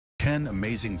10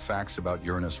 amazing facts about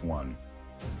Uranus. 1.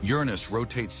 Uranus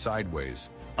rotates sideways,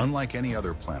 unlike any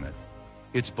other planet.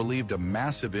 It's believed a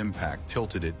massive impact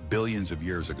tilted it billions of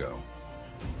years ago.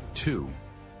 2.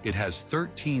 It has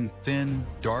 13 thin,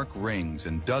 dark rings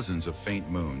and dozens of faint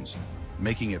moons,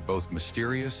 making it both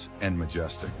mysterious and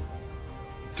majestic.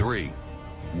 3.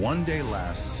 One day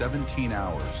lasts 17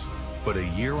 hours, but a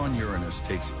year on Uranus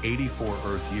takes 84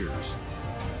 Earth years.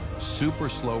 Super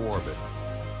slow orbit.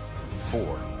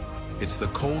 4. It's the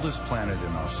coldest planet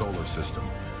in our solar system,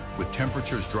 with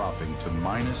temperatures dropping to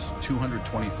minus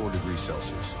 224 degrees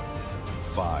Celsius.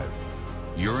 5.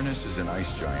 Uranus is an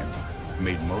ice giant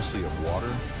made mostly of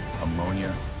water,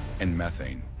 ammonia, and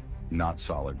methane, not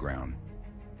solid ground.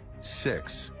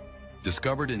 6.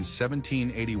 Discovered in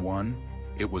 1781,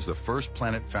 it was the first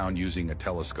planet found using a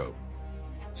telescope.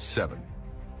 7.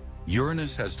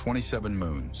 Uranus has 27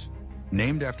 moons,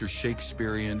 named after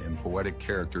Shakespearean and poetic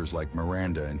characters like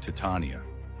Miranda and Titania.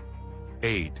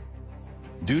 8.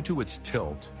 Due to its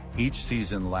tilt, each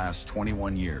season lasts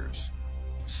 21 years.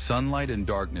 Sunlight and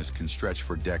darkness can stretch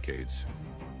for decades.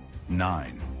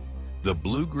 9. The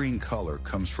blue-green color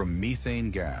comes from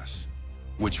methane gas,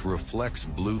 which reflects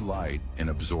blue light and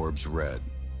absorbs red.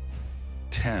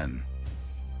 10.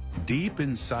 Deep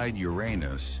inside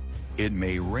Uranus, it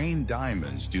may rain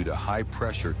diamonds due to high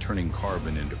pressure turning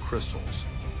carbon into crystals.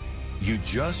 You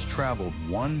just traveled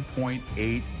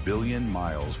 1.8 billion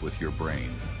miles with your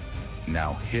brain.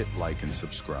 Now hit like and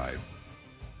subscribe.